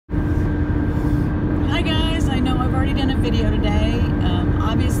video today.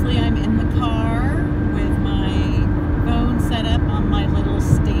 Obviously I'm in the car with my phone set up on my little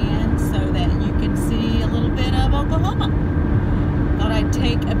stand so that you can see a little bit of Oklahoma. Thought I'd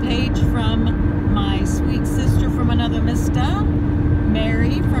take a page from my sweet sister from another mister,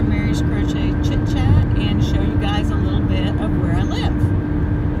 Mary from Mary's Crochet Chit Chat, and show you guys a little bit of where I live.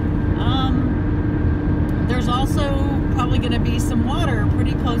 There's also probably going to be some water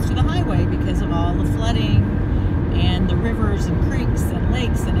pretty close to the highway because of all the flooding and the rivers and creeks and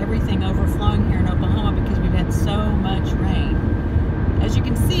lakes and everything overflowing here in Oklahoma because we've had so much rain. As you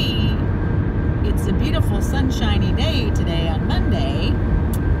can see, it's a beautiful sunshiny day today on Monday,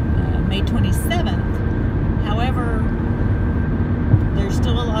 May 27th. However, there's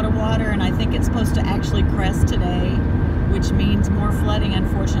still a lot of water, and I think it's supposed to actually crest today, which means more flooding,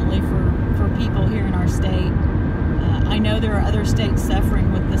 unfortunately, for people here in our state. I know there are other states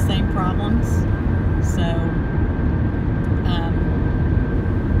suffering with the same problems, so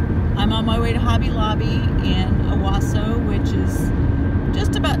I'm on my way to Hobby Lobby in Owasso, which is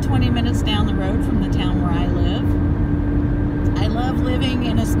just about 20 minutes down the road from the town where I live. I love living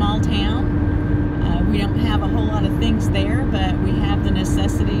in a small town. We don't have a whole lot of things there, but we have the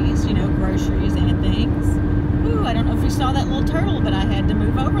necessities, you know, groceries and things. Ooh, I don't know if you saw that little turtle, but I had to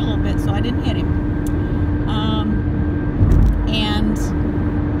move over a little bit so I didn't hit him. And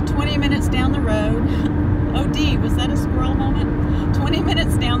 20 minutes down the road, oh D, was that a squirrel moment? 20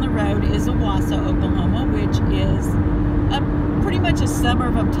 minutes down the road is Owasso, Oklahoma, which is pretty much a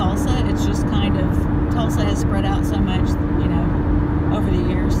suburb of Tulsa. It's just kind of, Tulsa has spread out so much, you know, over the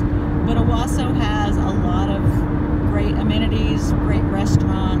years. But Owasso has a lot of great amenities, great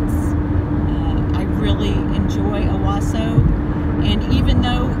restaurants. I really enjoy Owasso. And even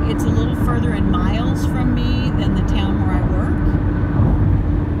though it's a little further in miles from me than the town where I work,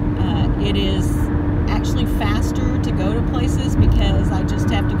 it is actually faster to go to places because I just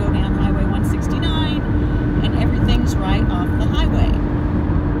have to go down Highway 169 and everything's right off the highway.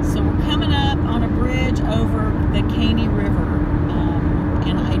 So we're coming up on a bridge over the Caney River.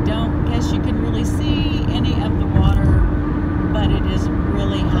 And I don't guess you can really see any of the water, but it is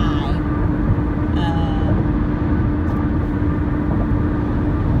really high.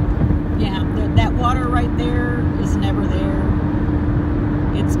 Yeah, that water right there is never there.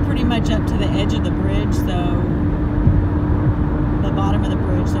 It's pretty much up to the edge of the bridge, so the bottom of the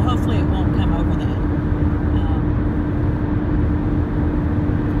bridge, so hopefully it won't come over that.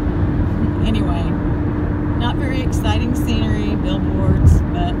 Anyway, not very exciting scenery, billboards,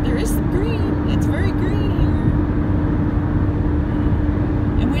 but there is some green. It's very green here.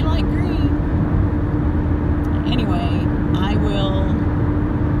 And we like green. Anyway, I will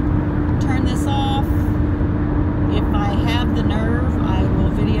turn this off. If I have the nerve, I will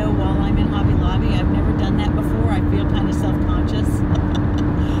video while I'm in Hobby Lobby. I've never done that before. I feel kind of self-conscious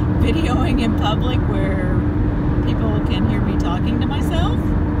videoing in public where people can hear me talking to myself.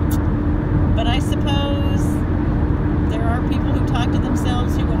 But I suppose there are people who talk to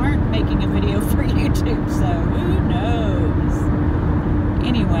themselves who aren't making a video for YouTube, so who knows?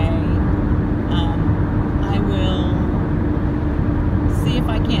 Anyway, I will see if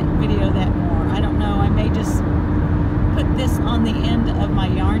I can't video that more. I don't know, I may just put this on the end of my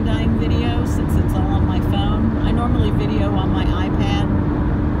yarn dyeing video since it's all on my phone. I normally video on my iPad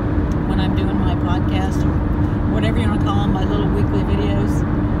when I'm doing my podcast or whatever you want to call them, my little weekly videos.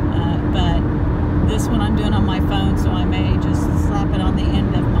 But this one I'm doing on my phone, so I may just slap it on the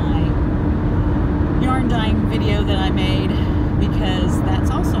end of my yarn dyeing video that I made because that's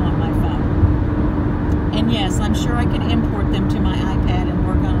also on my phone. And yes, I'm sure I can import them to my iPad and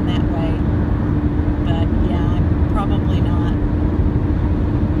work on them that way. But yeah, I'm probably not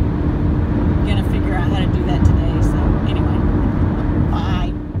gonna figure out how to do that today. So anyway,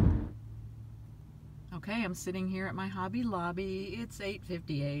 bye. Okay, I'm sitting here at my Hobby Lobby. It's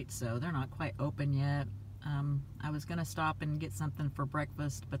 8:58, so they're not quite open yet. I was going to stop and get something for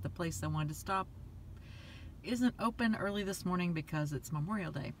breakfast, but the place I wanted to stop isn't open early this morning because it's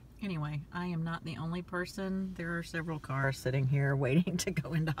Memorial Day. Anyway, I am not the only person. There are several cars sitting here waiting to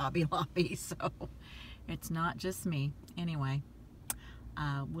go into Hobby Lobby, so it's not just me. Anyway,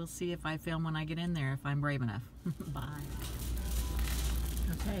 we'll see if I film when I get in there, if I'm brave enough. Bye.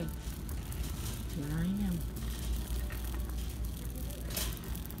 Okay. Here I am.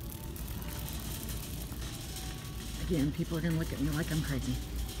 Again, people are going to look at me like I'm crazy.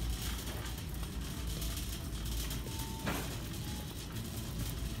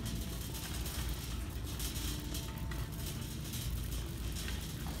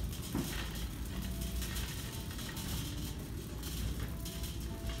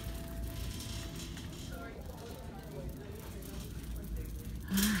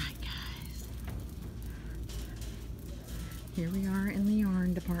 Here we are in the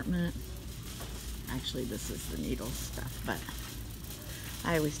yarn department. Actually, this is the needle stuff, but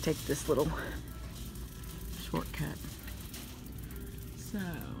I always take this little shortcut. So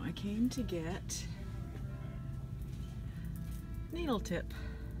I came to get needle tip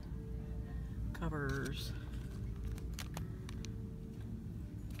covers.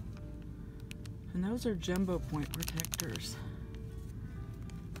 And those are jumbo point protectors.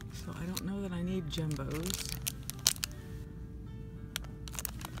 So I don't know that I need jumbos.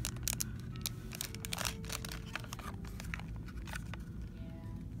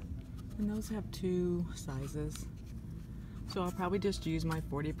 And those have 2 sizes. So I'll probably just use my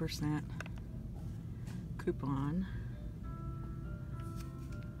 40% coupon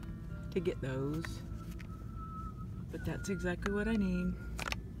to get those. But that's exactly what I need.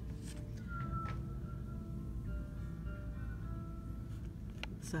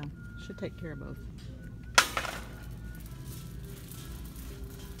 So, should take care of both.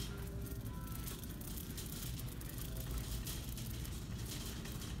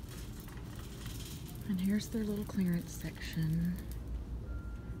 And here's their little clearance section.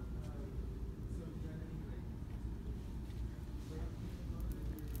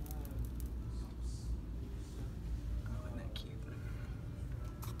 Oh, isn't that cute?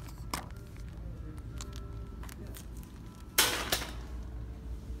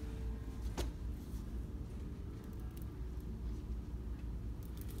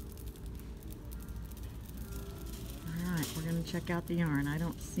 All right, we're going to check out the yarn. I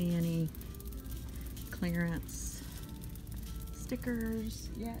don't see any clearance stickers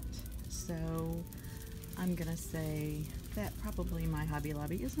yet, so I'm gonna say that probably my Hobby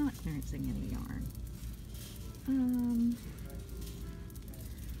Lobby is not clearancing any yarn. And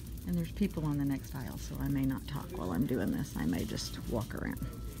there's people on the next aisle, so I may not talk while I'm doing this. I may just walk around.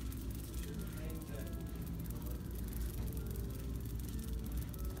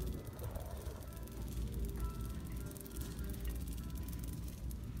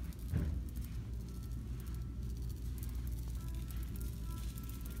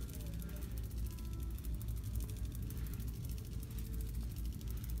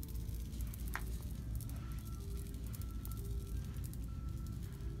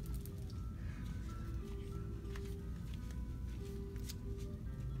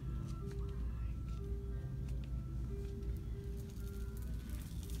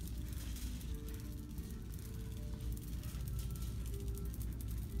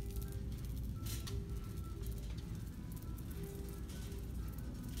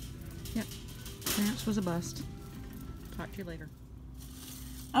 Yep, clearance was a bust. Talk to you later.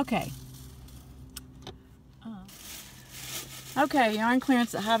 Okay. Okay, yarn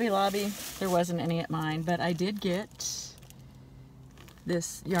clearance at Hobby Lobby. There wasn't any at mine, but I did get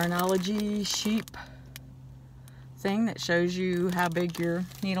this Yarnology sheep thing that shows you how big your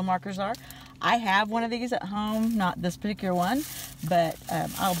needle markers are. I have one of these at home, not this particular one, but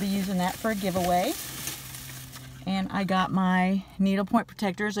I'll be using that for a giveaway. And I got my needle point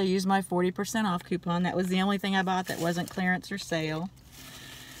protectors. I used my 40% off coupon. That was the only thing I bought that wasn't clearance or sale.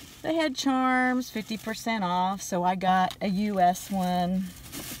 They had charms, 50% off, so I got a US one.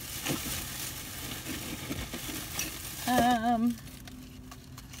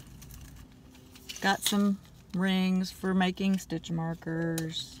 Got some rings for making stitch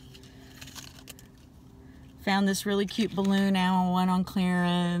markers. Found this really cute balloon owl one on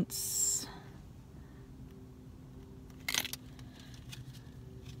clearance.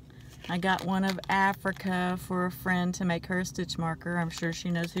 I got one of Africa for a friend to make her a stitch marker. I'm sure she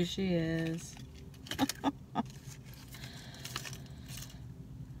knows who she is.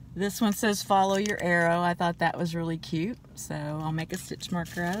 This one says follow your arrow. I thought that was really cute, so I'll make a stitch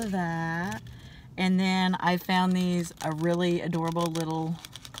marker out of that. And then I found these really adorable little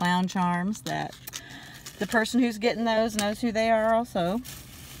clown charms that the person who's getting those knows who they are also,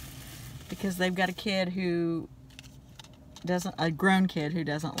 because they've got a kid who doesn't, a grown kid who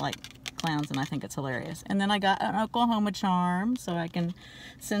doesn't like clowns, and I think it's hilarious. And then I got an Oklahoma charm so I can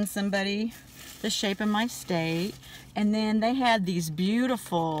send somebody the shape of my state. And then they had these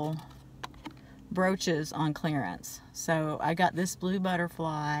beautiful brooches on clearance, so I got this blue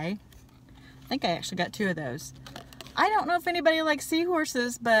butterfly. I think I actually got 2 of those. I don't know if anybody likes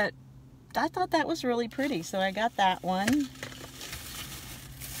seahorses, but I thought that was really pretty, so I got that one.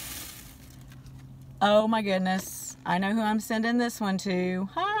 Oh my goodness, I know who I'm sending this one to.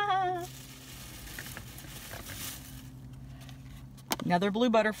 Ha! Another blue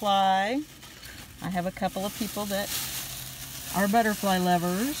butterfly. I have a couple of people that are butterfly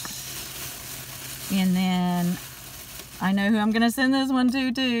lovers. And then I know who I'm going to send this one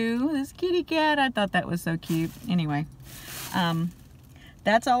to too. This kitty cat. I thought that was so cute. Anyway,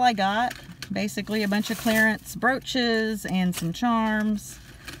 That's all I got. Basically a bunch of clearance brooches and some charms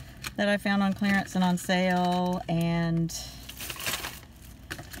that I found on clearance and on sale. And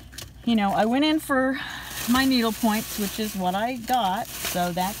you know, I went in for my needle points, which is what I got,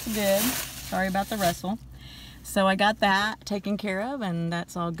 so that's good. Sorry about the rustle. So I got that taken care of, and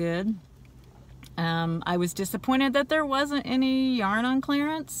that's all good. I was disappointed that there wasn't any yarn on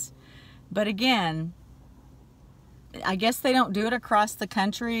clearance, but again, I guess they don't do it across the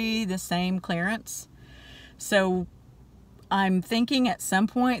country, the same clearance. So I'm thinking at some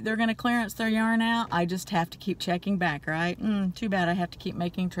point they're going to clearance their yarn out. I just have to keep checking back, right? Too bad I have to keep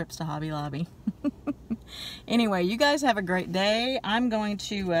making trips to Hobby Lobby. Anyway, you guys have a great day. I'm going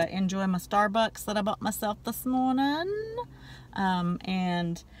to enjoy my Starbucks that I bought myself this morning,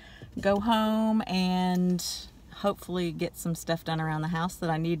 and go home and hopefully get some stuff done around the house that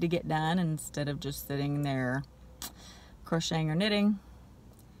I need to get done instead of just sitting there crocheting or knitting.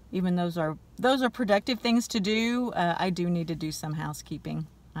 Even those are productive things to do. I do need to do some housekeeping.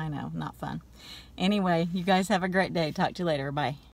 I know, not fun. Anyway, you guys have a great day. Talk to you later. Bye.